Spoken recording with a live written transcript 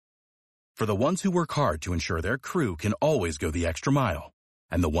For the ones who work hard to ensure their crew can always go the extra mile,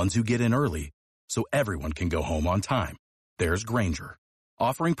 and the ones who get in early so everyone can go home on time, there's Grainger,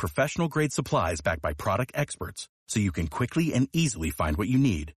 offering professional-grade supplies backed by product experts so you can quickly and easily find what you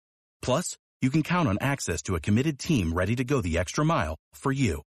need. Plus, you can count on access to a committed team ready to go the extra mile for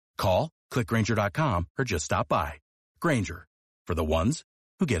you. Call, click Grainger.com, or just stop by. Grainger, for the ones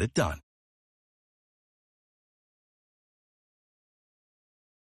who get it done.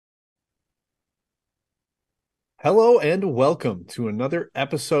 Hello and welcome to another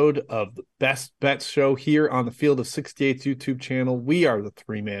episode of the Best Bets Show here on the Field of 68's YouTube channel. We are the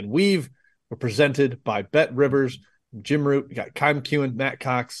three-man weave. We're presented by Bet Rivers, Jim Root. You got Kai McEwen, Matt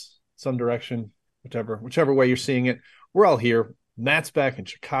Cox, some direction, whichever way you're seeing it. We're all here. Matt's back in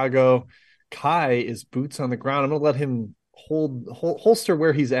Chicago. Kai is boots on the ground. I'm going to let him holster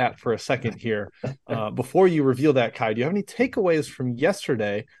where he's at for a second here. Before you reveal that, Kai, do you have any takeaways from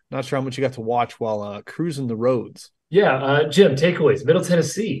yesterday? Not sure how much you got to watch while cruising the roads. Yeah, Jim, takeaways. Middle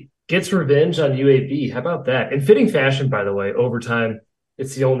Tennessee gets revenge on UAB. How about that? In fitting fashion, by the way, overtime.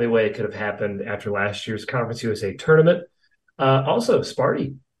 It's the only way it could have happened after last year's Conference USA tournament. Also,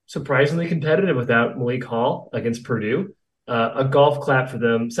 Sparty, surprisingly competitive without Malik Hall against Purdue. A golf clap for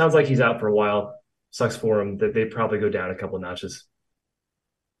them. Sounds like he's out for a while. Sucks for him that they probably go down a couple of notches.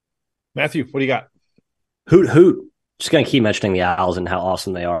 Matthew, what do you got? Hoot, hoot. Just going to keep mentioning the Owls and how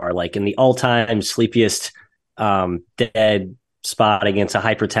awesome they are. Like in the all-time sleepiest dead spot against a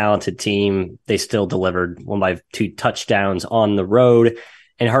hyper-talented team, they still delivered 1 by 2 touchdowns on the road.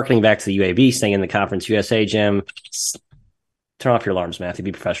 And harkening back to the UAB, staying in the Conference USA, Jim, turn off your alarms, Matthew.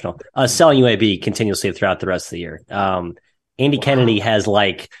 Be professional. Selling UAB continuously throughout the rest of the year. Andy Kennedy has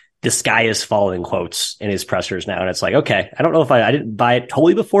the sky is falling quotes in his pressers now. And it's like, okay, I don't know if I didn't buy it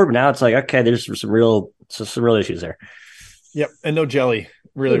totally before, but now it's like, okay, there's some real issues there. Yep. And no jelly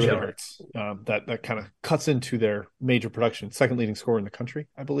really hurts. That kind of cuts into their major production. Second leading scorer in the country,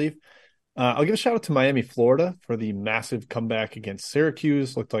 I believe. I'll give a shout out to Miami, Florida for the massive comeback against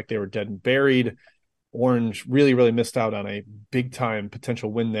Syracuse. Looked like they were dead and buried. Orange really, really missed out on a big time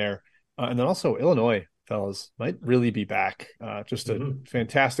potential win there. And then also Illinois, fellas, might really be back. Just a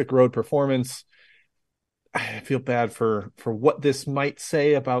fantastic road performance. I feel bad for what this might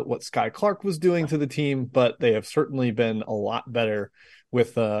say about what Sky Clark was doing to the team, but they have certainly been a lot better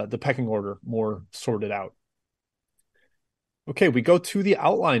with the pecking order more sorted out. Okay, we go to the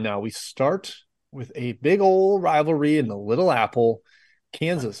outline now. We start with a big old rivalry in the Little Apple.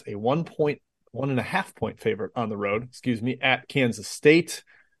 Kansas, a 1.5 point favorite on the road, at Kansas State.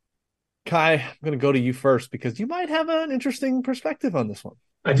 Kai, I'm going to go to you first because you might have an interesting perspective on this one.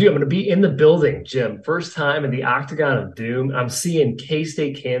 I do. I'm going to be in the building, Jim. First time in the Octagon of Doom. I'm seeing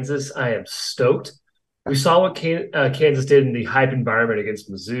K-State, Kansas. I am stoked. We saw what Kansas did in the hype environment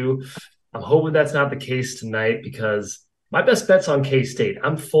against Mizzou. I'm hoping that's not the case tonight because my best bet's on K-State.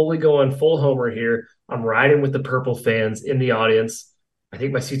 I'm fully going full homer here. I'm riding with the Purple fans in the audience. I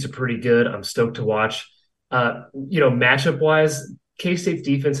think my seats are pretty good. I'm stoked to watch. Matchup-wise, K-State's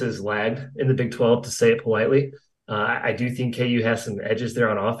defense has lagged in the Big 12, to say it politely. I do think KU has some edges there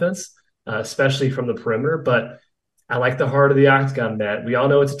on offense, especially from the perimeter. But I like the heart of the Octagon, Matt. We all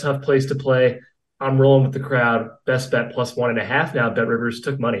know it's a tough place to play. I'm rolling with the crowd. Best bet plus 1.5 now. Bet Rivers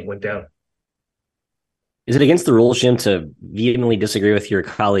took money, went down. Is it against the rules, Jim, to vehemently disagree with your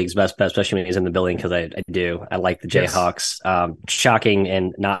colleague's best bet, especially when he's in the building? Because I do. I like the Jayhawks. Yes. Shocking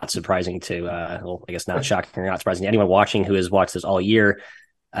and not surprising to, I guess not shocking or not surprising to anyone watching who has watched this all year.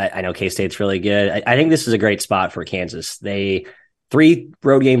 I know K-State's really good. I think this is a great spot for Kansas. 3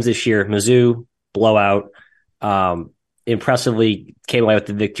 road games this year, Mizzou, blowout, impressively came away with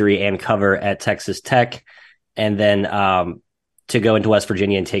the victory and cover at Texas Tech. And then to go into West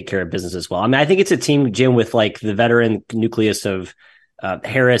Virginia and take care of business as well. I mean, I think it's a team, Jim, with the veteran nucleus of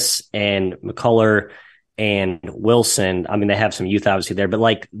Harris and McCullough and Wilson. I mean, they have some youth obviously there,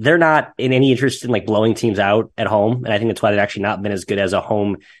 but they're not in any interest in blowing teams out at home. And I think that's why they've actually not been as good as a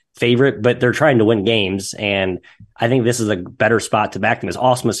home favorite, but they're trying to win games. And I think this is a better spot to back them. As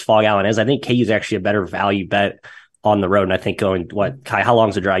awesome as Fog Allen is, I think KU is actually a better value bet on the road. And I think Kai, how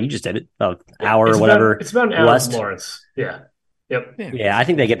long's the drive? You just did it, an hour or whatever. It's about an hour from Lawrence. Yeah. Yep. Yeah, I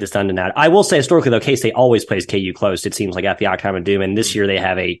think they get this done tonight. I will say historically, though, K-State always plays KU close, it seems like, at the Octagon of Doom. And this year they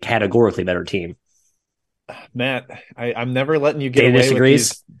have a categorically better team. Matt, I'm never letting you get away disagrees.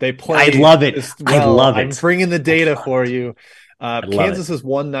 With these. They play. I love it. Well. I love it. I'm bringing the data for you. Kansas has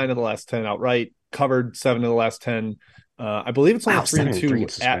won 9 of the last 10 outright, covered 7 of the last 10. I believe it's only 3-2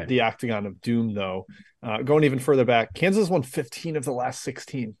 against the at spread. the Octagon of Doom, though. Going even further back, Kansas won 15 of the last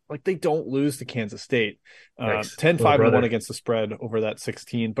 16. Like, they don't lose to Kansas State. 10-5-1 against the spread over that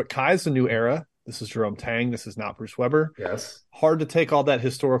 16. But Kai's a new era. This is Jerome Tang. This is not Bruce Weber. Yes. Hard to take all that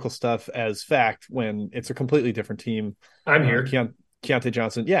historical stuff as fact when it's a completely different team. I'm here. Keontae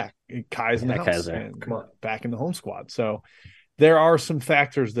Johnson. Yeah, Kai's in the house. Come on. Back in the home squad. So there are some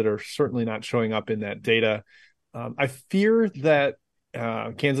factors that are certainly not showing up in that data. I fear that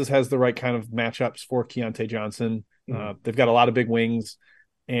Kansas has the right kind of matchups for Keontae Johnson. They've got a lot of big wings,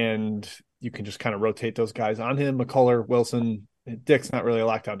 and you can just kind of rotate those guys on him. McCullough, Wilson, Dick's not really a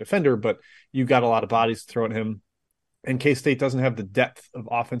lockdown defender, but you've got a lot of bodies to throw at him. And K-State doesn't have the depth of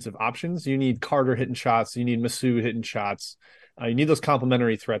offensive options. You need Carter hitting shots. You need Masood hitting shots. You need those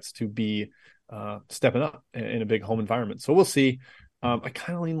complementary threats to be stepping up in a big home environment. So we'll see. I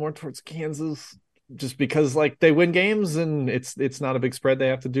kind of lean more towards Kansas, just because like they win games and it's not a big spread they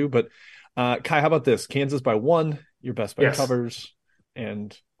have to do. But Kai, how about this? Kansas by 1, your best bet covers,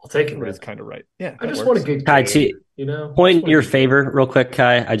 and I'll take it. It's kind of right. Yeah, I just want a good Kai, game, point in your favor real quick,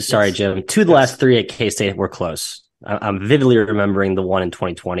 Kai. Sorry, Jim. 2 of the last 3 at K-State were close. I'm vividly remembering the one in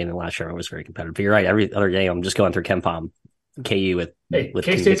 2020 and the last year was very competitive. But you're right. Every other game, I'm just going through KenPom, KU with K-State's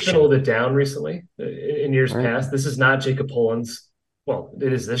conviction. been a little bit down recently in years past. This is not Jacob Poland's. Well,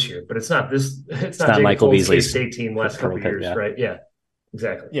 it is this year, but it's not this. It's not Jacob Michael Poland's Beasley's K-State team last couple of years, right? Yeah,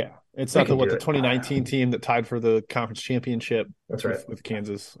 exactly. Yeah, it's not the 2019 team that tied for the conference championship. That's right with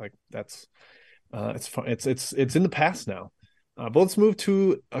Kansas. Like that's it's fun. It's in the past now. But let's move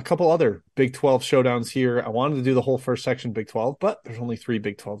to a couple other Big 12 showdowns here. I wanted to do the whole first section Big 12, but there's only 3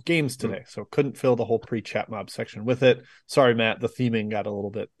 Big 12 games today, so couldn't fill the whole pre-chat mob section with it. Sorry, Matt, the theming got a little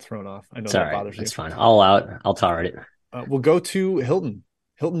bit thrown off. I know that bothers you. It's fine. I'll tolerate it. We'll go to Hilton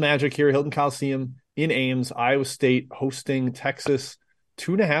Magic here, Hilton Coliseum in Ames, Iowa State hosting Texas.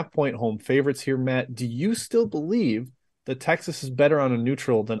 2.5-point home favorites here, Matt. Do you still believe that Texas is better on a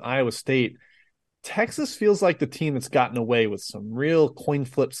neutral than Iowa State? Texas feels like the team that's gotten away with some real coin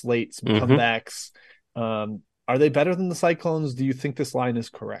flips late, some comebacks. Are they better than the Cyclones? Do you think this line is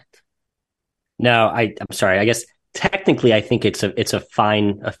correct? No, I'm sorry. I guess technically I think it's a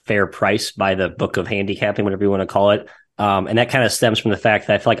fair price by the book of handicapping, whatever you want to call it. And that kind of stems from the fact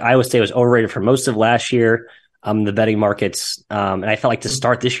that I feel like Iowa State was overrated for most of last year. The betting markets. And I felt like to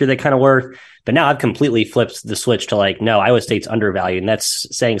start this year, they kind of were, but now I've completely flipped the switch to like, no, Iowa State's undervalued. And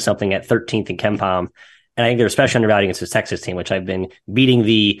that's saying something at 13th in KenPom. And I think they're especially undervalued against this Texas team, which I've been beating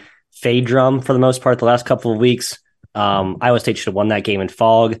the fade drum for the most part the last couple of weeks. Iowa State should have won that game in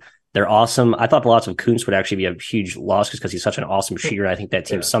Fog. They're awesome. I thought the loss of Kuntz would actually be a huge loss because he's such an awesome shooter. I think that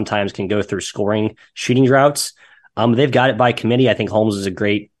team sometimes can go through scoring shooting droughts. They've got it by committee. I think Holmes is a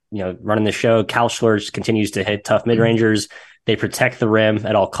great, running the show. Kalschler continues to hit tough mid-rangers. They protect the rim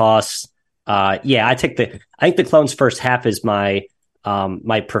at all costs. I think the Clones first half is my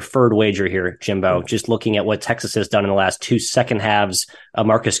preferred wager here, Jimbo. Just looking at what Texas has done in the last 2 second halves.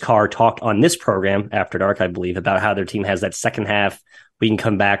 Marcus Carr talked on this program After Dark, I believe, about how their team has that second half. We can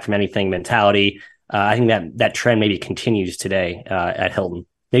come back from anything mentality. I think that trend maybe continues today at Hilton.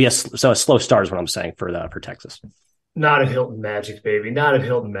 Maybe a slow start is what I'm saying for Texas. Not at Hilton Magic, baby. Not at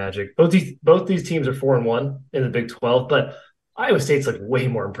Hilton Magic. Both these teams are 4-1 in the Big 12, but Iowa State's like way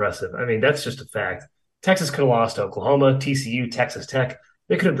more impressive. I mean, that's just a fact. Texas could have lost to Oklahoma, TCU, Texas Tech.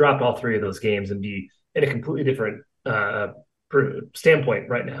 They could have dropped all 3 of those games and be in a completely different standpoint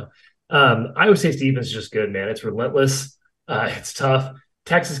right now. Iowa State's defense is just good, man. It's relentless. It's tough.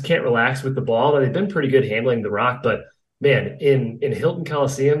 Texas can't relax with the ball. They've been pretty good handling the rock, but man, in Hilton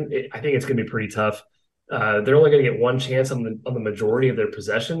Coliseum, I think it's going to be pretty tough. They're only going to get one chance on the majority of their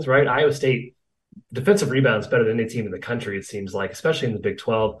possessions, right? Iowa State defensive rebounds better than any team in the country, it seems like, especially in the Big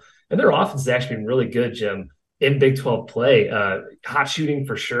 12. And their offense has actually been really good, Jim, in Big 12 play. Hot shooting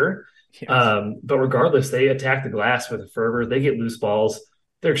for sure. Yes. But regardless, they attack the glass with a fervor. They get loose balls.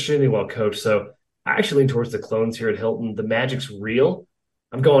 They're extremely well coached. So I actually lean towards the Clones here at Hilton. The Magic's real.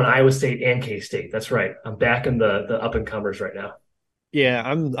 I'm going Iowa State and K-State. That's right. I'm backing the up-and-comers right now. Yeah,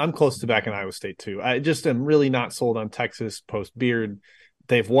 I'm close to backing Iowa State too. I just am really not sold on Texas post Beard.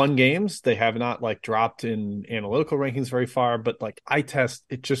 They've won games. They have not dropped in analytical rankings very far, but eye test,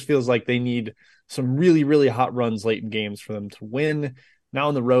 it just feels like they need some really, really hot runs late in games for them to win. Now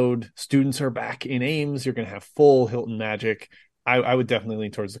on the road, students are back in Ames. You're going to have full Hilton Magic. I would definitely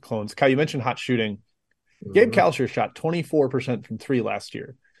lean towards the Clones. Kyle, you mentioned hot shooting. Gabe Kalscheur shot 24% from 3 last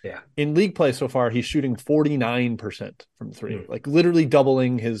year. Yeah. In league play so far, he's shooting 49% from 3, literally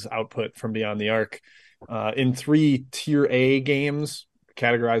doubling his output from beyond the arc. In 3 Tier A games,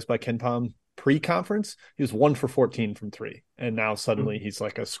 categorized by KenPom, pre-conference, he was 1 for 14 from three. And now suddenly he's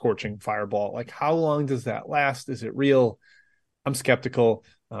like a scorching fireball. Like, how long does that last? Is it real? I'm skeptical,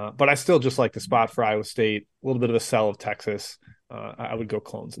 but I still just like the spot for Iowa State. A little bit of a sell of Texas. I would go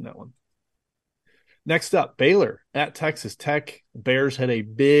Clones in that one. Next up, Baylor at Texas Tech. Bears had a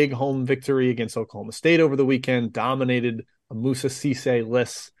big home victory against Oklahoma State over the weekend, dominated a Musa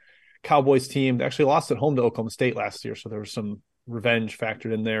Cisse-less Cowboys team. They actually lost at home to Oklahoma State last year, so there was some revenge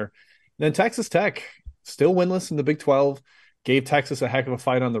factored in there. And then Texas Tech, still winless in the Big 12, gave Texas a heck of a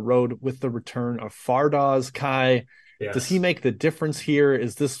fight on the road with the return of Fardaws Kai. Yes. Does he make the difference here?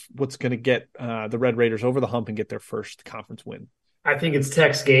 Is this what's going to get the Red Raiders over the hump and get their first conference win? I think it's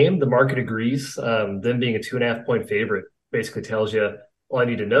Tech's game. The market agrees. Them being a 2.5-point favorite basically tells you all I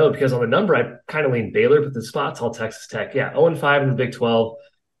need to know, because on the number, I kind of lean Baylor, but the spot's all Texas Tech. Yeah, 0-5 in the Big 12.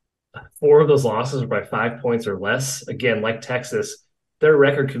 4 of those losses are by 5 points or less. Again, like Texas, their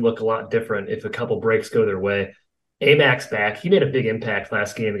record could look a lot different if a couple breaks go their way. Amac's back. He made a big impact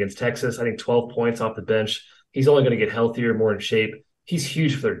last game against Texas. I think 12 points off the bench. He's only going to get healthier, more in shape. He's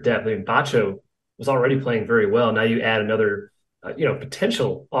huge for their depth. I mean, Bacho was already playing very well. Now you add another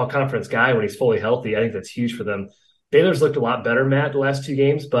potential all-conference guy when he's fully healthy. I think that's huge for them. Baylor's looked a lot better, Matt, the last 2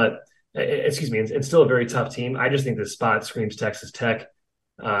 games, but it's still a very tough team. I just think this spot screams Texas Tech.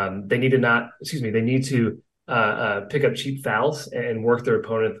 They need to pick up cheap fouls and work their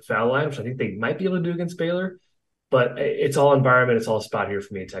opponent at the foul line, which I think they might be able to do against Baylor, but it's all environment. It's all spot here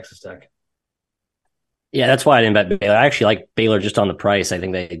for me at Texas Tech. Yeah, that's why I didn't bet Baylor. I actually like Baylor just on the price. I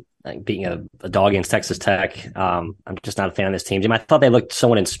think they being a dog against Texas Tech. I'm just not a fan of this team. I thought they looked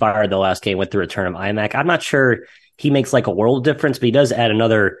somewhat inspired the last game with the return of IMAC. I'm not sure he makes like a world difference, but he does add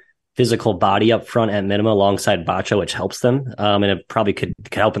another physical body up front at minimum alongside Bacho, which helps them. And it probably could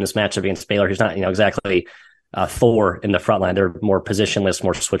help in this matchup against Baylor, who's not exactly Thor in the front line. They're more positionless,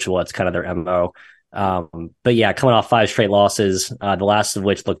 more switchable. That's kind of their MO. But yeah, coming off 5 straight losses, the last of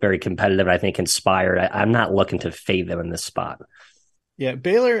which look very competitive, and I think inspired. I'm not looking to fade them in this spot. Yeah,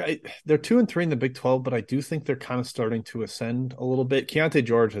 Baylor, they're 2-3 in the Big 12, but I do think they're kind of starting to ascend a little bit. Keontae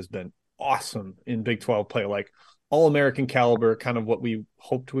George has been awesome in Big 12 play, like all-American caliber, kind of what we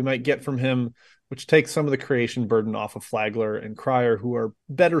hoped we might get from him, which takes some of the creation burden off of Flagler and Cryer, who are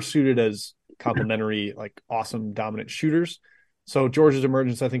better suited as complementary, like awesome, dominant shooters. So George's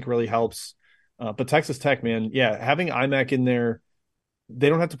emergence, I think, really helps. But Texas Tech, man, yeah, having IMAC in there, they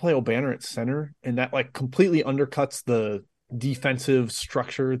don't have to play O'Banner at center, and that like completely undercuts the defensive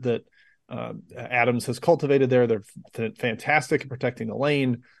structure that Adams has cultivated there. They're fantastic at protecting the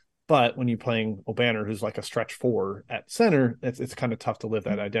lane, but when you're playing O'Banner, who's like a stretch 4 at center, it's kind of tough to live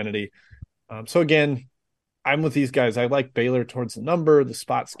that identity. So again, I'm with these guys. I like Baylor towards the number. The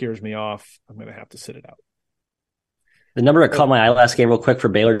spot scares me off. I'm going to have to sit it out. The number that caught my eye last game real quick for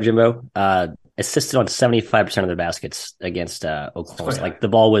Baylor, Jimbo, assisted on 75% of their baskets against Oklahoma. Like the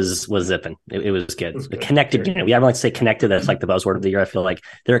ball was zipping. It was good. Connected. We haven't like to say connected. That's like the buzzword of the year. I feel like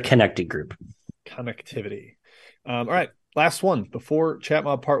they're a connected group. Connectivity. All right. Last one before Chat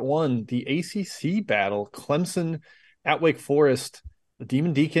Mob Part 1, the ACC battle. Clemson at Wake Forest. The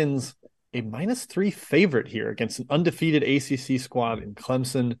Demon Deacons, a -3 favorite here against an undefeated ACC squad in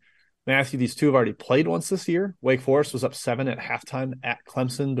Clemson. Matthew, these two have already played once this year. Wake Forest was up 7 at halftime at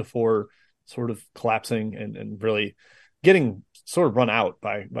Clemson before sort of collapsing and really getting sort of run out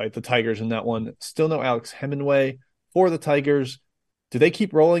by the Tigers in that one. Still no Alex Hemingway for the Tigers. Do they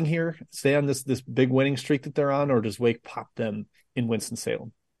keep rolling here, stay on this big winning streak that they're on, or does Wake pop them in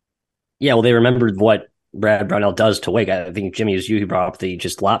Winston-Salem? Yeah, well, they remembered what Brad Brownell does to Wake. I think, Jimmy, it was you who brought up the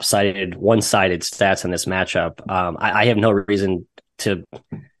just lopsided, one-sided stats in this matchup. I have no reason to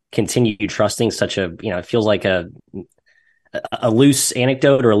continue trusting such a, it feels like a loose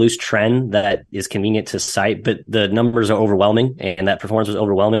anecdote or a loose trend that is convenient to cite, but the numbers are overwhelming, and that performance was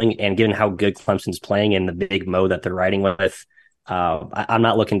overwhelming. And given how good Clemson's playing and the big mode that they're riding with, I'm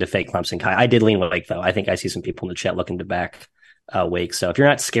not looking to fake Clemson. I did lean Wake, though. I think I see some people in the chat looking to back Wake. So if you're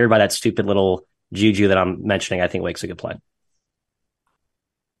not scared by that stupid little juju that I'm mentioning, I think Wake's a good play.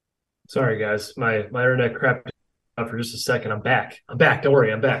 Sorry, guys. My internet crapped out for just a second. I'm back. Don't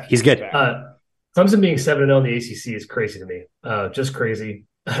worry. I'm back. He's good. Clemson being 7-0 in the ACC is crazy to me. Just crazy.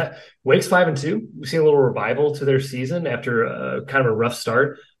 Wake's 5-2. We've seen a little revival to their season after kind of a rough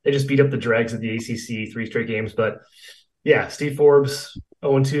start. They just beat up the dregs of the ACC 3 straight games. But yeah, Steve Forbes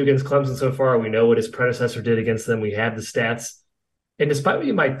 0-2 against Clemson so far. We know what his predecessor did against them. We have the stats. And despite what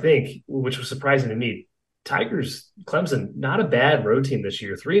you might think, which was surprising to me, Tigers, Clemson, not a bad road team this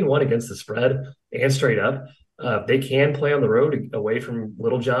year. 3-1 against the spread and straight up. They can play on the road away from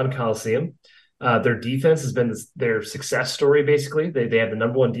Little John Coliseum. Their defense has been their success story, basically. They have the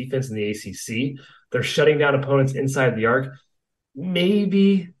number one defense in the ACC. They're shutting down opponents inside the arc.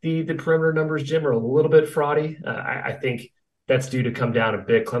 Maybe the perimeter numbers, Jim, are a little bit fraudy. I think that's due to come down a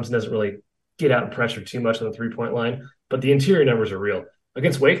bit. Clemson doesn't really get out and pressure too much on the three-point line, but the interior numbers are real.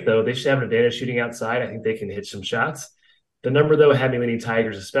 Against Wake, though, they should have an advantage shooting outside. I think they can hit some shots. The number, though, had me leaning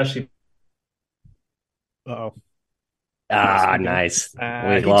Tigers, especially. Uh-oh. Nice.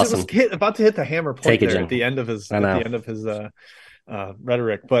 He was about to hit the hammer point there at the end of his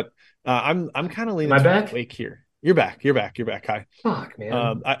rhetoric, but I'm kind of leaning back? Wake here. You're back, Kai. Fuck,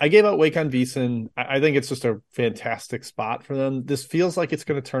 man. I gave out Wake on Beeson. I think it's just a fantastic spot for them. This feels like it's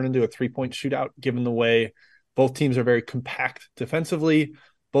going to turn into a 3-point shootout, given the way both teams are very compact defensively.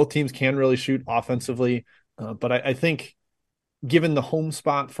 Both teams can really shoot offensively, but I think given the home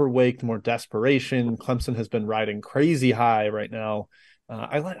spot for Wake, the more desperation, Clemson has been riding crazy high right now.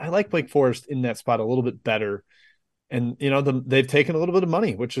 I like Wake Forest in that spot a little bit better. And, they've taken a little bit of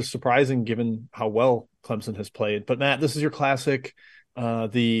money, which is surprising given how well Clemson has played. But, Matt, this is your classic.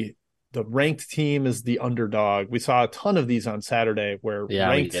 The ranked team is the underdog. We saw a ton of these on Saturday where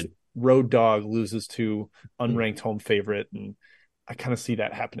ranked road dog loses to unranked home favorite. And I kind of see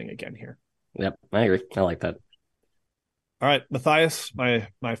that happening again here. Yep, I agree. I like that. All right, Matthias, my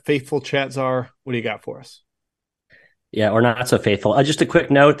faithful chat czar, what do you got for us? Yeah, or not so faithful. Just a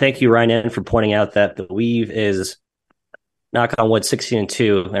quick note. Thank you, Ryan, for pointing out that the Weave is, knock on wood,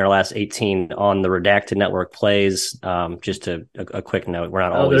 16-2 in our last 18 on the Redacted Network plays. Just a quick note. We're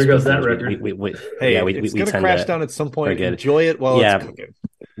not always. There goes that record. It's going to crash down at some point. Enjoy it while it's cooking.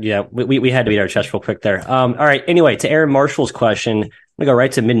 Yeah, we had to beat our chest real quick there. All right. Anyway, to Aaron Marshall's question, I'm going to go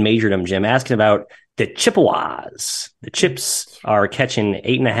right to mid-majordom, Jim, asking about the Chippewas. The Chips are catching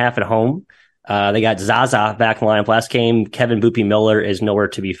 8.5 at home. They got Zaza back in the lineup last game. Kevin Boopy Miller is nowhere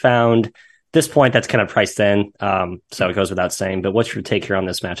to be found. At this point, that's kind of priced in, so it goes without saying. But what's your take here on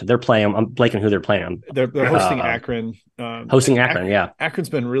this matchup? They're playing. I'm blanking who they're playing. They're hosting Akron. Yeah. Akron's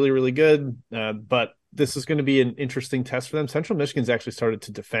been really, really good, but this is going to be an interesting test for them. Central Michigan's actually started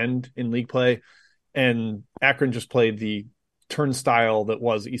to defend in league play, and Akron just played the turnstile that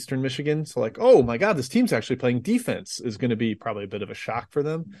was Eastern Michigan. So oh my God, this team's actually playing defense is going to be probably a bit of a shock for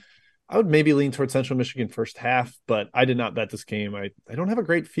them. I would maybe lean towards Central Michigan first half, but I did not bet this game. I don't have a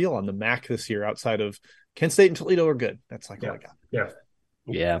great feel on the MAC this year outside of Kent State and Toledo are good. That's all I got.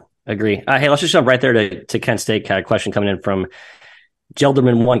 Yeah, agree. Hey, let's just jump right there to Kent State. Kind of question coming in from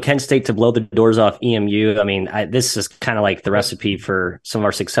Gelderman 1. Kent State to blow the doors off EMU. I mean, this is kind of like the recipe for some of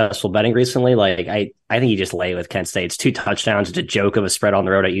our successful betting recently. I think you just lay with Kent State. It's 2 touchdowns. It's a joke of a spread on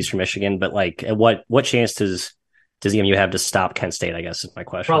the road at Eastern Michigan. But what chance does EMU have to stop Kent State, I guess is my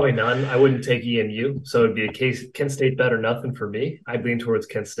question. Probably none. I wouldn't take EMU. So it'd be a case Kent State bet or nothing for me. I'd lean towards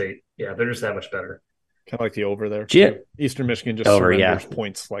Kent State. Yeah, they're just that much better. Kind of like the over there. Yeah. Eastern Michigan just surrenders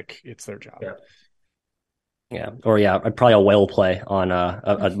points like it's their job. Or probably a whale play on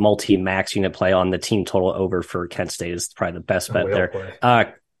a multi-max unit play on the team total over for Kent State is probably the best bet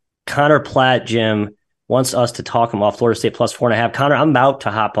there. Connor Platt, Jim, wants us to talk him off Florida State plus 4.5. Connor, I'm about to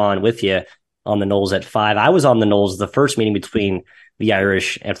hop on with you on the Noles at 5. I was on the Noles the first meeting between the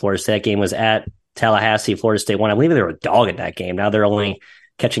Irish and Florida State. That game was at Tallahassee. Florida State won. I believe they were a dog at that game. Now they're only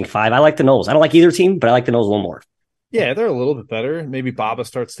catching 5. I like the Noles. I don't like either team, but I like the Noles a little more. Yeah, they're a little bit better. Maybe Baba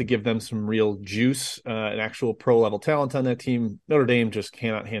starts to give them some real juice, an actual pro-level talent on that team. Notre Dame just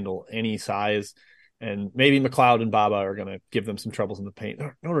cannot handle any size, and maybe McLeod and Baba are going to give them some troubles in the paint.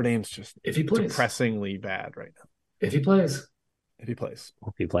 Notre Dame's just depressingly bad right now. If he plays.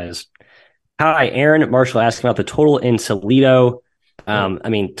 Hi, Aaron Marshall asking about the total in Toledo. I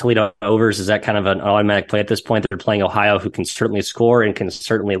mean, Toledo overs, is that kind of an automatic play at this point? They're playing Ohio, who can certainly score and can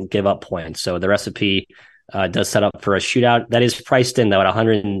certainly give up points. So the recipe does set up for a shootout. That is priced in, though, at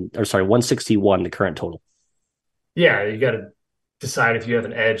 161, the current total. Yeah, you got to decide if you have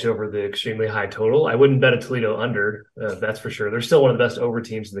an edge over the extremely high total. I wouldn't bet a Toledo under, that's for sure. They're still one of the best over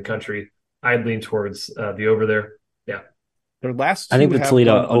teams in the country. I'd lean towards the over there. Yeah. Their last I think the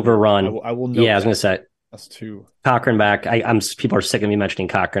Toledo overrun. I will note I was going to say. That's 2. Cochran back. People are sick of me mentioning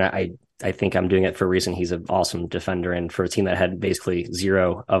Cochran. I think I'm doing it for a reason. He's an awesome defender, and for a team that had basically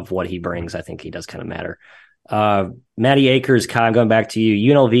zero of what he brings, I think he does kind of matter. Matty Akers, Kai, I'm going back to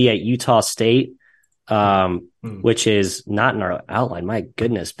you. UNLV at Utah State, which is not in our outline. My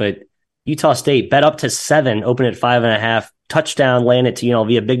goodness, but Utah State bet up to 7, open at 5.5, touchdown, land it to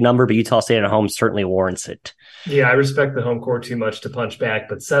UNLV, a big number, but Utah State at home certainly warrants it. Yeah, I respect the home court too much to punch back,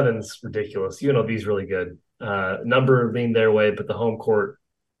 but 7's ridiculous. UNLV is really good. Number leaned their way, but the home court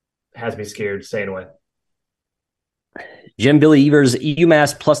has me scared, staying away. Jim Billy Evers,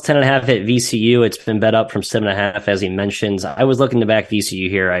 UMass plus 10.5 at VCU. It's been bet up from 7.5, as he mentions. I was looking to back VCU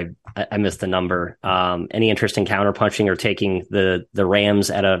here. I missed the number. Any interest in counterpunching or taking the Rams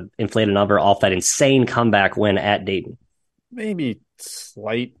at a inflated number off that insane comeback win at Dayton? Maybe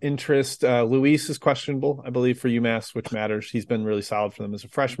slight interest. Luis is questionable, I believe, for UMass, which matters. He's been really solid for them as a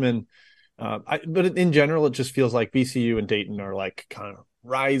freshman. But in general, it just feels like VCU and Dayton are like kind of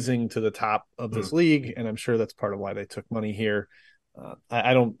rising to the top of this league, and I'm sure that's part of why they took money here.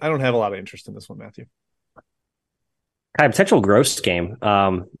 I don't have a lot of interest in this one, Matthew. Kind of potential gross game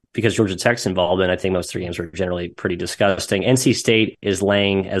because Georgia Tech's involved, and I think those three games were generally pretty disgusting. NC State is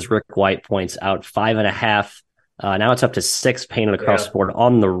laying, as Rick White points out, 5.5. Now it's up to 6 painted across the board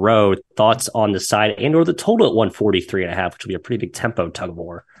on the road. Thoughts on the side and or the total at 143.5, which will be a pretty big tempo tug of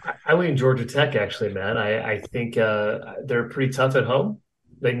war. I lean Georgia Tech, actually, Matt. I think they're pretty tough at home.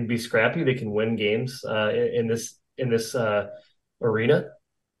 They can be scrappy. They can win games in this arena.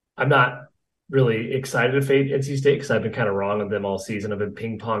 I'm not really excited to fade NC State because I've been kind of wrong on them all season. I've been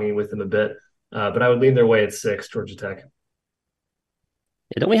ping-ponging with them a bit. But I would lean their way at 6, Georgia Tech.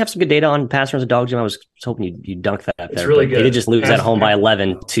 Yeah, don't we have some good data on pass runs of dog, Jim? I was hoping you'd dunk that it's there. Really good. They did just lose at home by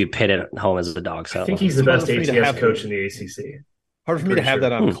 11 to Pitt at home as a dog. So I think he's the best ATS coach in the ACC. Hard for me to have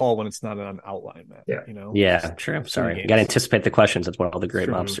that on call when it's not on outline, Matt. Yeah, Yeah, sure. I'm sorry. Got to anticipate the questions. That's what all the great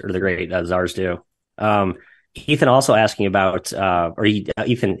mobs or the great czars do. Ethan also asking about,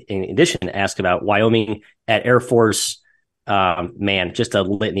 Ethan in addition asked about Wyoming at Air Force. Man, just a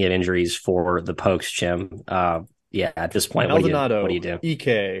litany of injuries for the Pokes, Jim. At this point, what do you do?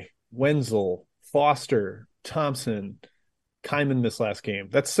 EK, Wenzel, Foster, Thompson, Kyman missed last game.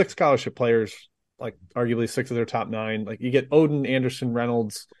 That's 6 scholarship players, like arguably 6 of their top 9. Like you get Odin, Anderson,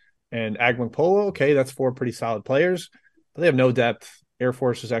 Reynolds, and Agmakpolo. Okay, that's 4 pretty solid players, but they have no depth. Air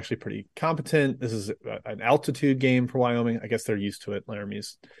Force is actually pretty competent. This is an altitude game for Wyoming. I guess they're used to it.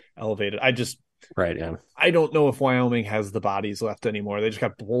 Laramie's elevated. I don't know if Wyoming has the bodies left anymore. They just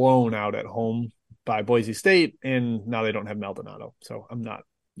got blown out at home by Boise State, and now they don't have Maldonado. So I'm not.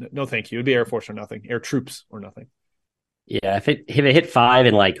 No, thank you. It'd be Air Force or nothing. Air Troops or nothing. Yeah, if it hit 5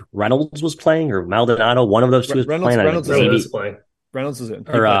 and like Reynolds was playing or Maldonado, one of those two was playing. Reynolds is in.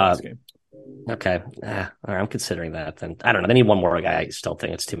 Last game. Okay. All right, I'm considering that. Then I don't know. They need one more guy. I still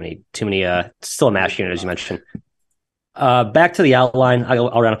think it's too many. Still a mash unit, as you mentioned. Back to the outline. I'll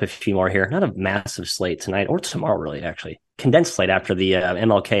round up a few more here. Not a massive slate tonight or tomorrow, really. Actually, condensed slate after the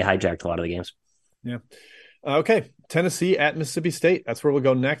MLK hijacked a lot of the games. Yeah. Okay. Tennessee at Mississippi State. That's where we'll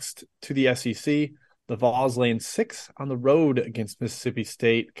go next to the SEC. The Vols laying 6 on the road against Mississippi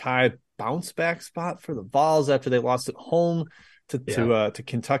State. Kai, bounce back spot for the Vols after they lost at home to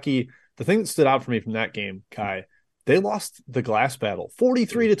Kentucky. The thing that stood out for me from that game, Kai, they lost the glass battle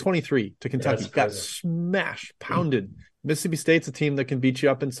 43-23 to Kentucky. Got smashed, pounded. Mississippi State's a team that can beat you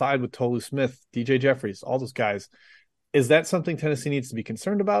up inside with Tolu Smith, DJ Jeffries, all those guys. Is that something Tennessee needs to be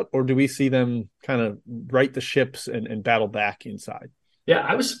concerned about, or do we see them kind of right the ships and battle back inside? Yeah,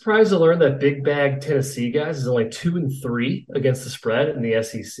 I was surprised to learn that big bag Tennessee guys is only 2-3 against the spread in the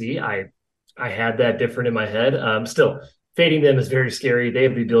SEC. I had that different in my head. Still, fading them is very scary. They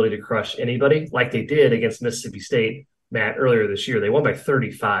have the ability to crush anybody like they did against Mississippi State, Matt, earlier this year. They won by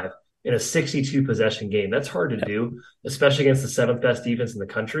 35 in a 62 possession game. That's hard to do, especially against the 7th best defense in the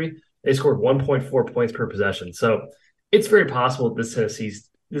country. They scored 1.4 points per possession. So it's very possible this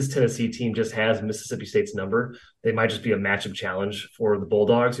Tennessee team just has Mississippi State's number. They might just be a matchup challenge for the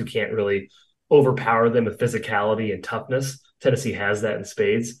Bulldogs, who can't really overpower them with physicality and toughness. Tennessee has that in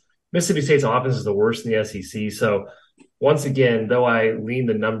spades. Mississippi State's offense is the worst in the SEC. So once again, though I lean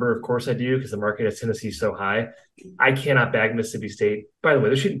the number, of course I do, because the market has Tennessee so high, I cannot bag Mississippi State. By the way,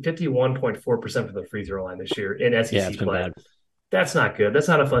 they're shooting 51.4% from the free throw line this year in SEC play. Bad. That's not good. That's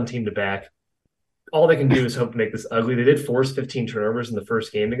not a fun team to back. All they can do is hope to make this ugly. They did force 15 turnovers in the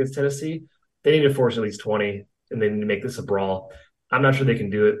first game against Tennessee. They need to force at least 20, and they need to make this a brawl. I'm not sure they can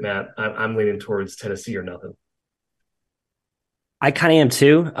do it, Matt. I'm leaning towards Tennessee or nothing. I kind of am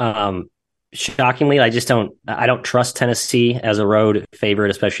too. Shockingly, I don't trust Tennessee as a road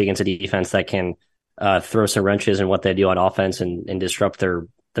favorite, especially against a defense that can throw some wrenches in what they do on offense and disrupt their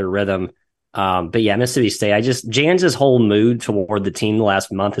rhythm. But yeah, Mississippi State, Jans' whole mood toward the team the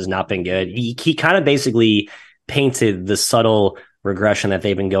last month has not been good. He kind of basically painted the subtle regression that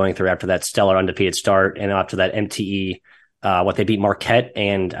they've been going through after that stellar undefeated start and after that MTE, what they beat Marquette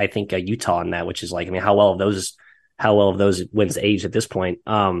and I think Utah in that, which is like, I mean, how well have those wins aged at this point?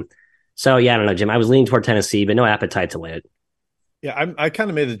 So yeah, I don't know, Jim. I was leaning toward Tennessee, but no appetite to win it. Yeah, I kind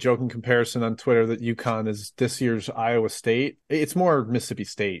of made the joking comparison on Twitter that UConn is this year's Iowa State. It's more Mississippi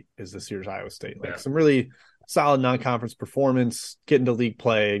State is this year's Iowa State. Like some really solid non-conference performance, get into league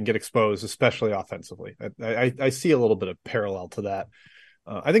play and get exposed, especially offensively. I see a little bit of parallel to that.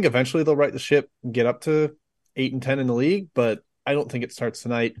 I think eventually they'll right the ship and get up to 8-10 in the league, but I don't think it starts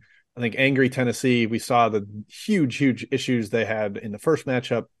tonight. I think angry Tennessee, we saw the huge issues they had in the first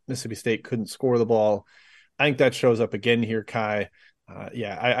matchup. Mississippi State couldn't score the ball. I think that shows up again here, Kai.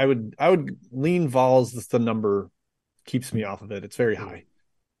 I would lean Vols. The number keeps me off of it. It's very high.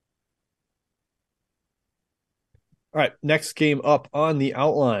 All right, next game up on the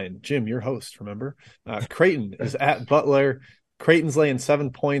outline. Jim, your host, remember? Creighton is at Butler. Creighton's laying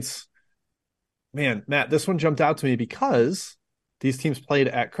 7 points. Man, Matt, this one jumped out to me because these teams played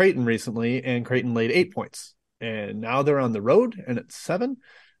at Creighton recently, and Creighton laid 8 points. And now they're on the road, and it's 7.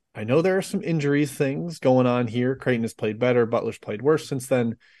 I know there are some injuries things going on here. Creighton has played better. Butler's played worse since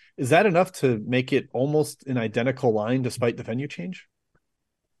then. Is that enough to make it almost an identical line despite the venue change?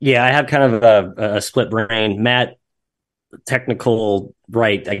 Yeah, I have kind of a split brain. Matt, technical,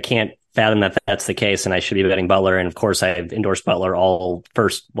 right. I can't fathom that that's the case, and I should be betting Butler. And of course, I've endorsed Butler all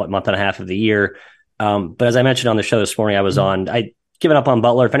first month and a half of the year. But as I mentioned on the show this morning, I'd given up on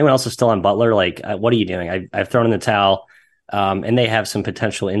Butler. If anyone else is still on Butler, what are you doing? I've thrown in the towel, and they have some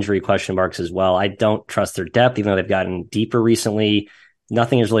potential injury question marks as well. I don't trust their depth, even though they've gotten deeper recently.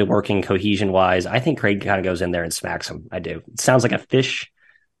 Nothing is really working cohesion wise. I think Craig kind of goes in there and smacks him. I do. It sounds like a fish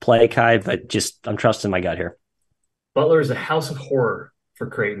play, Kai, but I'm trusting my gut here. Butler is a house of horror for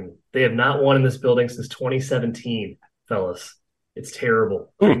Creighton. They have not won in this building since 2017, fellas. It's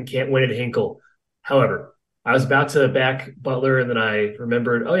terrible. Creighton can't win at Hinkle. However, I was about to back Butler, and then I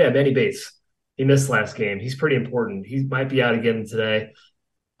remembered, Manny Bates. He missed last game. He's pretty important. He might be out again today.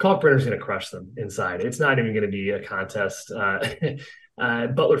 Kalkbrenner's going to crush them inside. It's not even going to be a contest.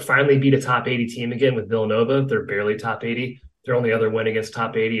 Butler finally beat a top 80 team again with Villanova. They're barely top 80. Their only other win against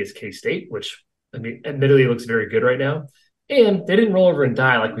top 80 is K-State, which, admittedly looks very good right now. And they didn't roll over and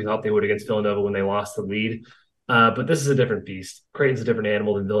die like we thought they would against Villanova when they lost the lead. But this is a different beast. Creighton's a different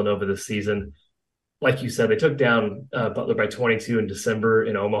animal than Villanova this season. Like you said, they took down Butler by 22 in December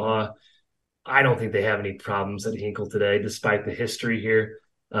in Omaha. I don't think they have any problems at Hinkle today, despite the history here.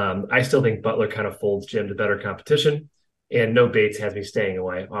 I still think Butler kind of folds Jim to better competition, and no Bates has me staying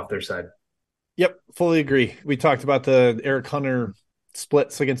away off their side. Yep, fully agree. We talked about the Eric Hunter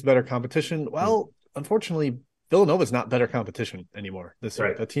splits against better competition. Well, unfortunately, Villanova's not better competition anymore this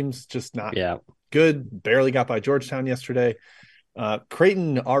year. The team's just not good. Barely got by Georgetown yesterday.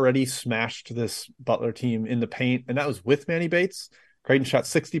 Creighton already smashed this Butler team in the paint, and that was with Manny Bates. Creighton shot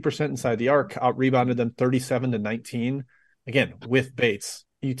 60% inside the arc, out-rebounded them 37-19. Again, with Bates.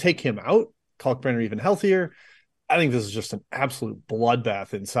 You take him out, Kalkbrenner even healthier. I think this is just an absolute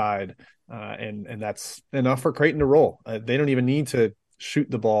bloodbath inside, and that's enough for Creighton to roll. They don't even need to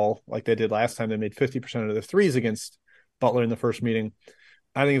shoot the ball like they did last time. They made 50% of their threes against Butler in the first meeting.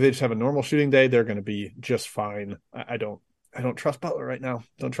 I think if they just have a normal shooting day, they're going to be just fine. I don't trust Butler right now.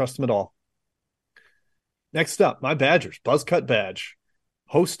 Don't trust them at all. Next up, my Badgers, Buzzcut Badge,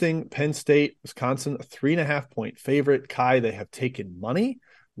 hosting Penn State, Wisconsin, a 3.5-point favorite. Kai, they have taken money,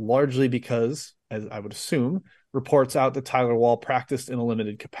 largely because, as I would assume, reports out that Tyler Wall practiced in a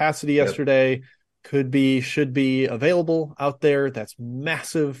limited capacity yesterday. Should be available out there. That's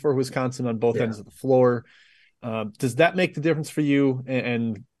massive for Wisconsin on both ends of the floor. Does that make the difference for you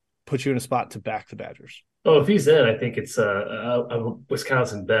and put you in a spot to back the Badgers? Oh, if he's in, I think it's a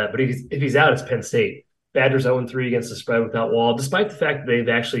Wisconsin bet. But if he's out, it's Penn State. Badgers 0-3 against the spread without Wall, despite the fact that they've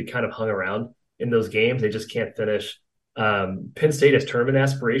actually kind of hung around in those games. They just can't finish. Penn State has tournament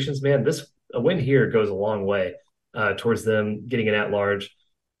aspirations, man. A win here goes a long way towards them getting an at-large.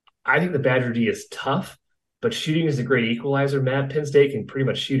 I think the Badger D is tough, but shooting is a great equalizer, Matt. Penn State can pretty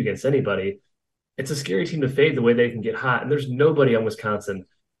much shoot against anybody. It's a scary team to fade the way they can get hot, and there's nobody on Wisconsin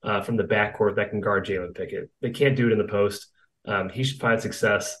from the backcourt that can guard Jalen Pickett. They can't do it in the post. He should find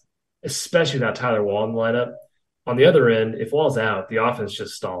success, especially without Tyler Wall in the lineup. On the other end, if Wall's out, the offense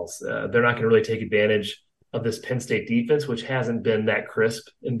just stalls. They're not going to really take advantage of this Penn State defense, which hasn't been that crisp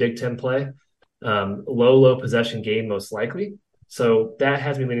in Big Ten play. Low possession game, most likely. So that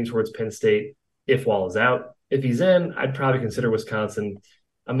has me leaning towards Penn State if Wall is out. If he's in, I'd probably consider Wisconsin.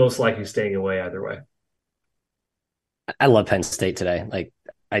 I'm most likely staying away either way. I love Penn State today.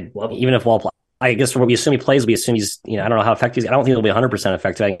 Even if Wall, I guess for what we assume he plays, we assume he's, I don't know how effective he's. I don't think he'll be 100%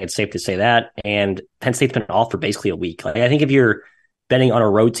 effective. I think it's safe to say that. And Penn State's been off for basically a week. I think if you're betting on a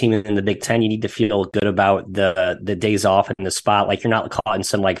road team in the Big Ten, you need to feel good about the days off and the spot. You're not caught in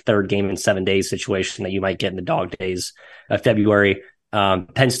some third game in 7 days situation that you might get in the dog days of February.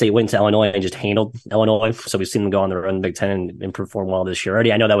 Penn State went to Illinois and just handled Illinois. So we've seen them go on the run in the Big Ten and perform well this year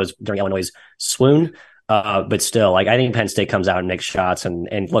already. I know that was during Illinois' swoon. But still, like I think Penn State comes out and makes shots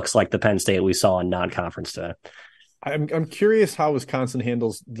and looks like the Penn State we saw in non-conference today. I'm curious how Wisconsin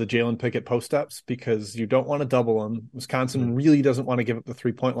handles the Jalen Pickett post-ups because you don't want to double them. Wisconsin really doesn't want to give up the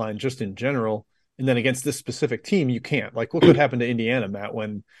 3-point line just in general. And then against this specific team, you can't. Like what could happen to Indiana, Matt,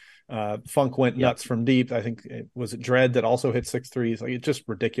 when Funk went nuts from deep? I think it was Dredd that also hit 6 threes. Like it's just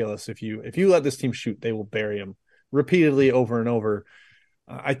ridiculous. If you let this team shoot, they will bury them repeatedly over and over.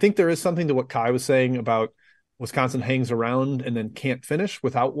 I think there is something to what Kai was saying about Wisconsin hangs around and then can't finish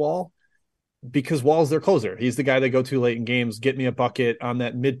without Wall. Because Wall's their closer. He's the guy they go to late in games. Get me a bucket on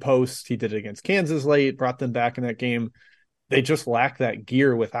that mid post. He did it against Kansas late, brought them back in that game. They just lack that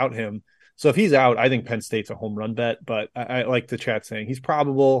gear without him. So if he's out, I think Penn State's a home run bet, but I like the chat saying he's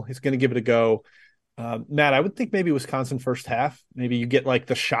probable. He's going to give it a go. Matt, I would think maybe Wisconsin first half. Maybe you get like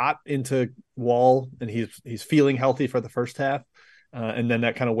the shot into Wall and he's feeling healthy for the first half. And then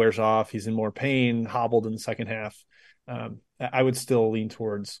that kind of wears off. He's in more pain, hobbled in the second half. I would still lean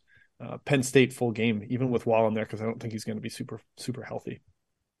towards Penn State full game, even with Wall in there, because I don't think he's going to be super, super healthy.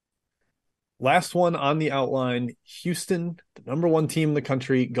 Last one on the outline, Houston, the number 1 team in the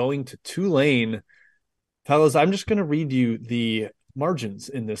country, going to Tulane. Fellas, I'm just going to read you the margins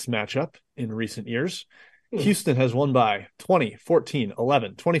in this matchup in recent years. Houston has won by 20, 14,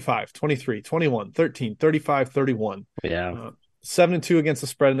 11, 25, 23, 21, 13, 35, 31. Yeah. 7-2 against the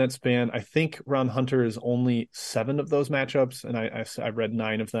spread in that span. I think Ron Hunter is only 7 of those matchups, and I read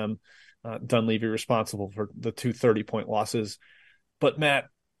 9 of them. Dunleavy responsible for the 2 30-point losses. But, Matt,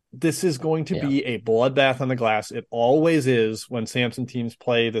 this is going to be a bloodbath on the glass. It always is when Samson teams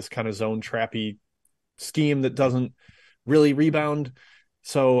play this kind of zone trappy scheme that doesn't really rebound.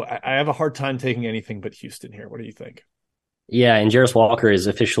 So I have a hard time taking anything but Houston here. What do you think? Yeah, and Jarris Walker is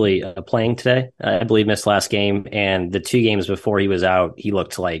officially playing today. I believe missed last game, and the 2 games before he was out, he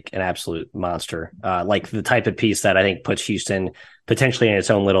looked like an absolute monster. Like the type of piece that I think puts Houston potentially in its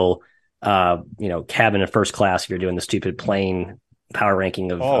own little, cabin of first class. If you're doing the stupid plane power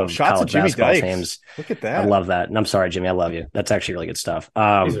ranking of shots college at Jimmy basketball Dykes. teams. Look at that! I love that, and I'm sorry, Jimmy, I love you. That's actually really good stuff.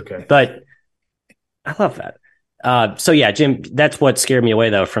 He's okay, but I love that. So yeah, Jim, that's what scared me away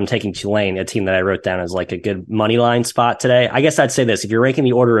though from taking Tulane, a team that I wrote down as like a good money line spot today. I guess I'd say this: if you're ranking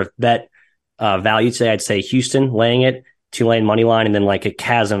the order of bet value today, I'd say Houston laying it, Tulane money line, and then like a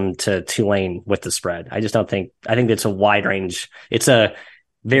chasm to Tulane with the spread. I just don't think. I think it's a wide range. It's a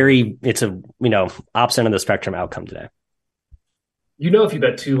opposite end of the spectrum outcome today. If you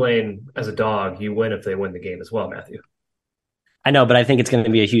bet Tulane as a dog, you win if they win the game as well, Matthew. I know, but I think it's going to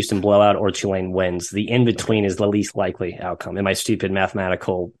be a Houston blowout or Tulane wins. The in-between is the least likely outcome in my stupid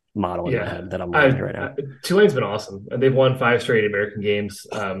mathematical model in my head that I'm running right now. Tulane's been awesome. They've won 5 straight American games.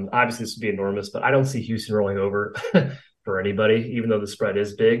 Obviously, this would be enormous, but I don't see Houston rolling over for anybody, even though the spread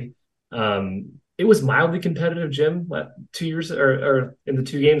is big. It was mildly competitive, Jim, 2 years or in the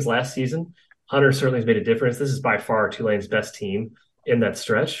 2 games last season. Hunter certainly has made a difference. This is by far Tulane's best team in that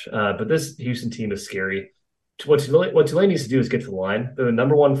stretch, but this Houston team is scary. What Tulane needs to do is get to the line. They're the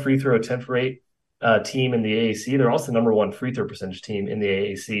number 1 free throw attempt rate team in the AAC. They're also the number 1 free throw percentage team in the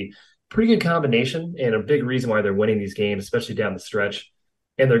AAC. Pretty good combination and a big reason why they're winning these games, especially down the stretch.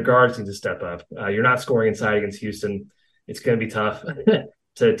 And their guards need to step up. You're not scoring inside against Houston. It's going to be tough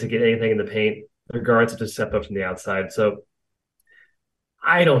to get anything in the paint. Their guards have to step up from the outside. So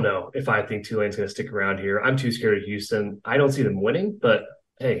I don't know if I think Tulane's going to stick around here. I'm too scared of Houston. I don't see them winning, but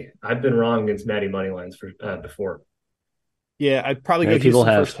hey, I've been wrong against Matty money lines before. Yeah, I'd probably go Houston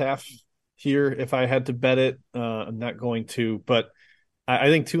first half here if I had to bet it. I'm not going to, but I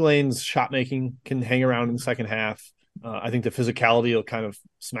think Tulane's shot making can hang around in the second half. I think the physicality will kind of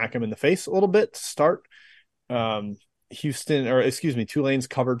smack him in the face a little bit to start. Tulane's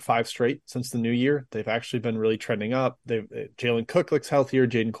covered 5 straight since the new year. They've actually been really trending up. Jalen Cook looks healthier.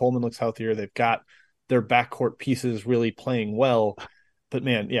 Jaden Coleman looks healthier. They've got their backcourt pieces really playing well. But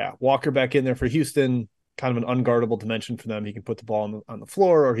man, yeah, Walker back in there for Houston, kind of an unguardable dimension for them. He can put the ball on the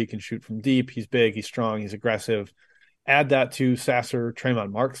floor or he can shoot from deep. He's big, he's strong, he's aggressive. Add that to Sasser,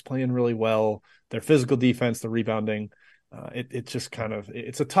 Trayvon Marks playing really well. Their physical defense, the rebounding. It's just kind of,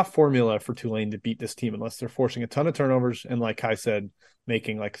 it's a tough formula for Tulane to beat this team unless they're forcing a ton of turnovers and, like Kai said,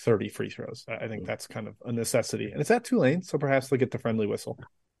 making like 30 free throws. I think that's kind of a necessity. And it's at Tulane, so perhaps they'll get the friendly whistle.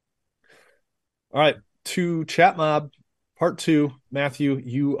 All right, to Chat Mob. Part 2, Matthew,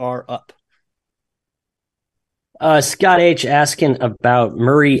 you are up. Scott H. asking about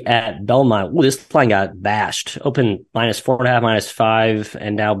Murray at Belmont. Ooh, this line got bashed. Open -4.5, -5,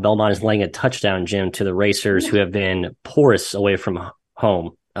 and now Belmont is laying a touchdown, Jim, to the Racers, who have been porous away from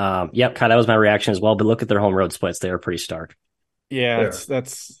home. Yep, Kai, that was my reaction as well, but look at their home road splits. They are pretty stark. Yeah,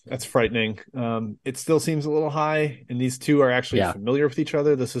 that's frightening. It still seems a little high, and these two are actually familiar with each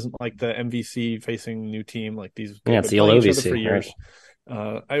other. This isn't like the MVC facing new team. Like they've it's been the old playing each other OVC, for years.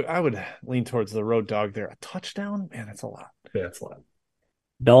 Right? I would lean towards the road dog there. A touchdown, man, that's a lot. Yeah, it's a lot.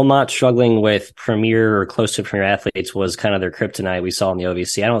 Belmont struggling with premier or close to premier athletes was kind of their kryptonite we saw in the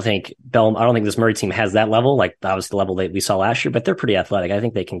OVC. I don't think this Murray team has that level, like that was the level that we saw last year, but they're pretty athletic. I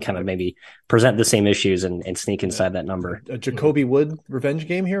think they can kind of maybe present the same issues and sneak inside that number. A Jacoby Wood revenge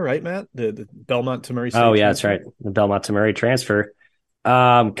game here, right, Matt? The Belmont to Murray State transfer. That's right. The Belmont to Murray transfer.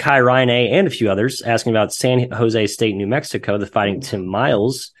 Kai Ryan A and a few others asking about San Jose State, New Mexico, the Fighting Tim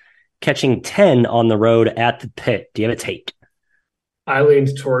Miles catching 10 on the road at the Pit. Do you have a take? I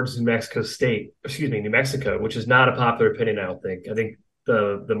leaned towards New Mexico, which is not a popular opinion, I don't think. I think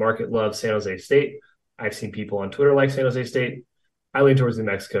the market loves San Jose State. I've seen people on Twitter like San Jose State. I lean towards New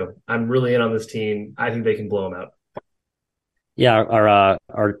Mexico. I'm really in on this team. I think they can blow them out. Yeah,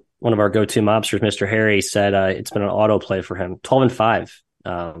 our one of our go-to mobsters, Mr. Harry, said it's been an auto play for him. 12-5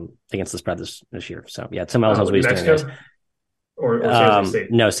 against the spread this year. So yeah, Tim Miles knows what he's doing, guys. Or San Jose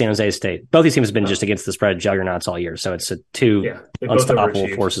State? No, San Jose State. Both these teams have been just against the spread juggernauts all year. So it's two unstoppable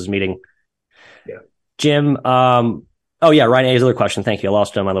forces meeting. Yeah. Jim, Ryan A's other question. Thank you. I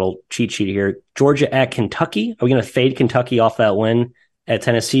lost it on my little cheat sheet here. Georgia at Kentucky. Are we going to fade Kentucky off that win at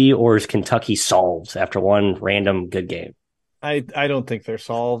Tennessee, or is Kentucky solved after one random good game? I don't think they're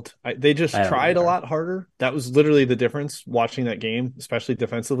solved. They just tried a lot harder. That was literally the difference watching that game, especially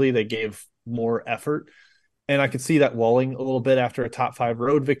defensively. They gave more effort. And I could see that lulling a little bit after a top 5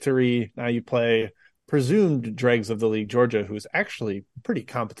 road victory. Now you play presumed dregs of the league, Georgia, who's actually pretty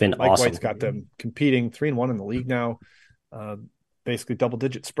competent. Mike White's got them competing 3-1 in the league now. Basically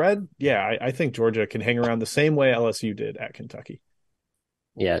double-digit spread. Yeah, I think Georgia can hang around the same way LSU did at Kentucky.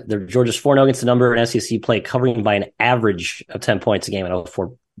 Yeah, Georgia's 4-0 against the number in SEC play, covering by an average of 10 points a game. I know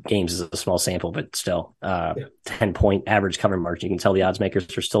 4 games is a small sample, but still 10-point average cover margin. You can tell the odds makers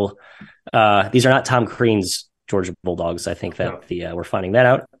are still these are not Tom Crean's Georgia Bulldogs. I think that we're finding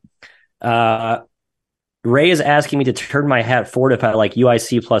that out. Ray is asking me to turn my hat forward if I like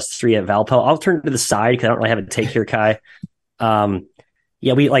UIC +3 at Valpo. I'll turn to the side because I don't really have a take here, Kai.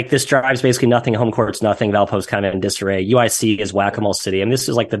 We like this drive's basically nothing. Home court's nothing. Valpo's kind of in disarray. UIC is whack-a-mole city. And this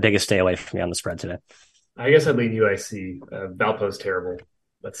is like the biggest stay away from me on the spread today. I guess I'd lean UIC. Valpo's terrible.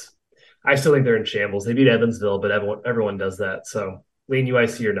 I still think they're in shambles. They beat Evansville, but everyone does that. So lean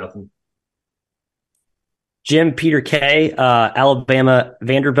UIC or nothing. Jim, Peter K, Alabama,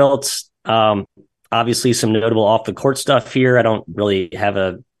 Vanderbilt. Obviously some notable off the court stuff here. I don't really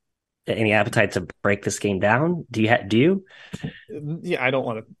have any appetite to break this game down. Do you? Yeah, I don't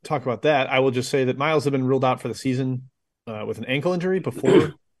want to talk about that. I will just say that Miles have been ruled out for the season with an ankle injury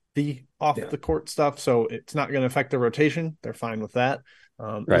before the off the court stuff. So it's not going to affect the rotation. They're fine with that.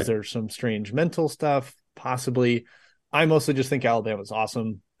 Right. Is there some strange mental stuff? Possibly. I mostly just think Alabama's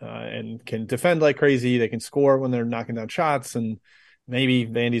awesome and can defend like crazy. They can score when they're knocking down shots, and maybe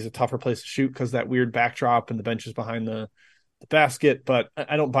Vandy's a tougher place to shoot because that weird backdrop and the benches behind the basket, but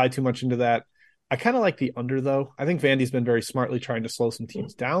I don't buy too much into that. I kind of like the under, though. I think Vandy's been very smartly trying to slow some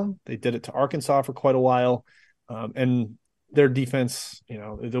teams down. They did it to Arkansas for quite a while, and their defense,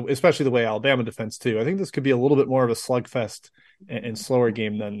 especially the way Alabama defends too. I think this could be a little bit more of a slugfest and slower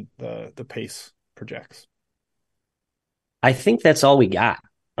game than the pace projects. I think that's all we got.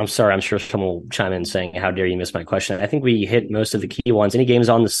 I'm sorry. I'm sure someone will chime in saying, how dare you miss my question? I think we hit most of the key ones. Any games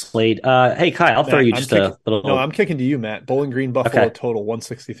on the slate? Hey, Kai, I'll throw you just a little. No, I'm kicking to you, Matt. Bowling Green, Buffalo, total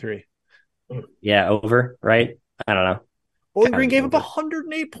 163. Yeah, over, right? I don't know. Bowling Green gave up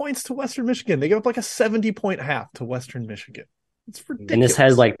 108 points to Western Michigan. They gave up like a 70-point half to Western Michigan. It's ridiculous. And this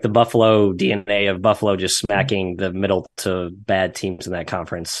has like the Buffalo DNA of Buffalo just smacking the middle to bad teams in that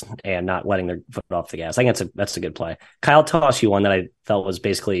conference and not letting their foot off the gas. I think that's a good play. Kyle, I'll toss you one that I felt was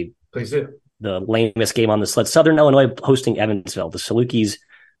basically the lamest game on the slate. Southern Illinois hosting Evansville. The Salukis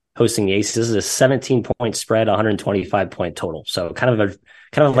hosting the Aces. This is a 17-point spread, 125-point total. So kind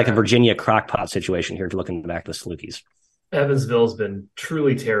of like a Virginia crockpot situation here to look in the back of the Salukis. Evansville's been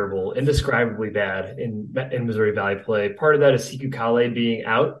truly terrible, indescribably bad in Missouri Valley play. Part of that is Siku Kale being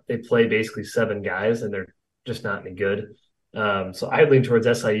out. They play basically 7 guys, and they're just not any good. So I'd lean towards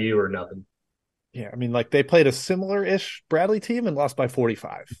SIU or nothing. Yeah, I mean, like they played a similar-ish Bradley team and lost by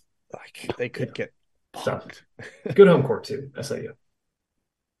 45. Like they could get punked. Good home court too, SIU.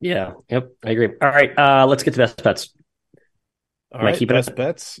 Yeah, yep, I agree. All right, let's get to best bets. All right, best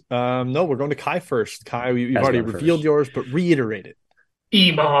bets. No, we're going to Kai first. Kai, you've already revealed yours, but reiterate it.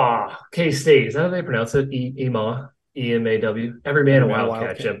 EMAW, K-State. Is that how they pronounce it? EMAW, EMAW. Every man a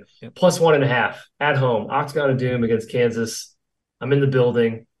Wildcat, Jim. Yep. +1.5 at home. Octagon of Doom against Kansas. I'm in the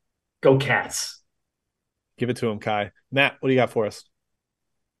building. Go Cats. Give it to him, Kai. Matt, what do you got for us?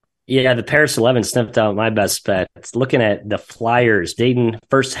 Yeah, the Paris 11 sniffed out my best bet. Looking at the Flyers, Dayton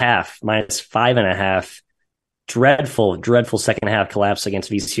first half -5.5. Dreadful second half collapse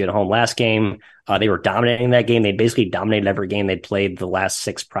against VCU at home last game. They were dominating that game. They basically dominated every game they'd played the last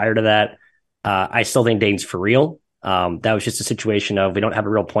 6 prior to that. I still think Dayton's for real. That was just a situation of we don't have a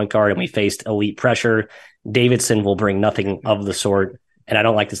real point guard and we faced elite pressure. Davidson will bring nothing of the sort. And I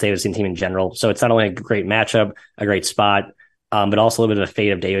don't like this Davidson team in general. So it's not only a great matchup, a great spot, but also a little bit of a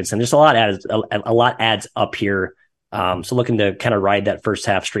fate of Davidson. Just a lot adds up here. So looking to kind of ride that first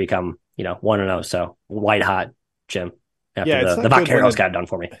half streak. I'm 1-0. So white hot, Jim. After the Vaqueros got it done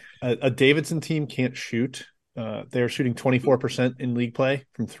for me. A Davidson team can't shoot. They're shooting 24% in league play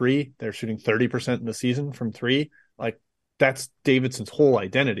from 3. They're shooting 30% in the season from 3. Like, that's Davidson's whole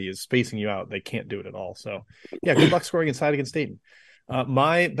identity is spacing you out. They can't do it at all. So, yeah, good luck scoring inside against Dayton.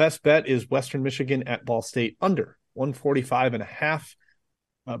 My best bet is Western Michigan at Ball State under 145.5.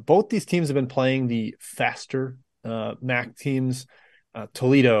 Both these teams have been playing the faster MAC teams,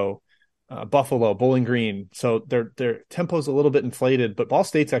 Toledo, Buffalo, Bowling Green. So their tempo is a little bit inflated, but Ball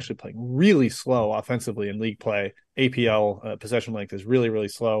State's actually playing really slow offensively in league play. APL possession length is really, really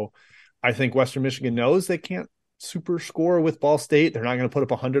slow. I think Western Michigan knows they can't super score with Ball State. They're not going to put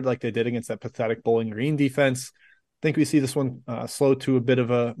up 100 like they did against that pathetic Bowling Green defense. I think we see this one slow to a bit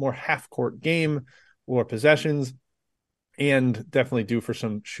of a more half-court game or possessions, and definitely due for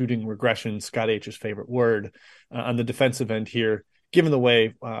some shooting regression, Scott H's favorite word, on the defensive end here, given the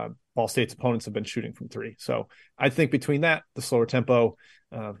way Ball State's opponents have been shooting from 3. So I think between that, the slower tempo,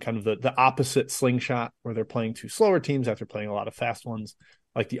 kind of the opposite slingshot where they're playing 2 slower teams after playing a lot of fast ones,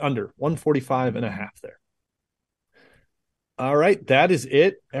 like the under 145.5 there. All right, that is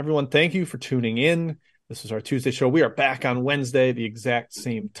it. Everyone, thank you for tuning in. This is our Tuesday show. We are back on Wednesday, the exact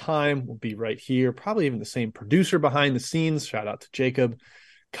same time. We'll be right here, probably even the same producer behind the scenes. Shout out to Jacob.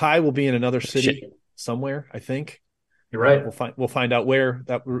 Kai will be in another city somewhere, I think. You're right. We'll find out where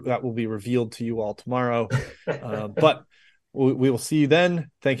that will be revealed to you all tomorrow. But we will see you then.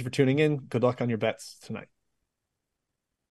 Thank you for tuning in. Good luck on your bets tonight.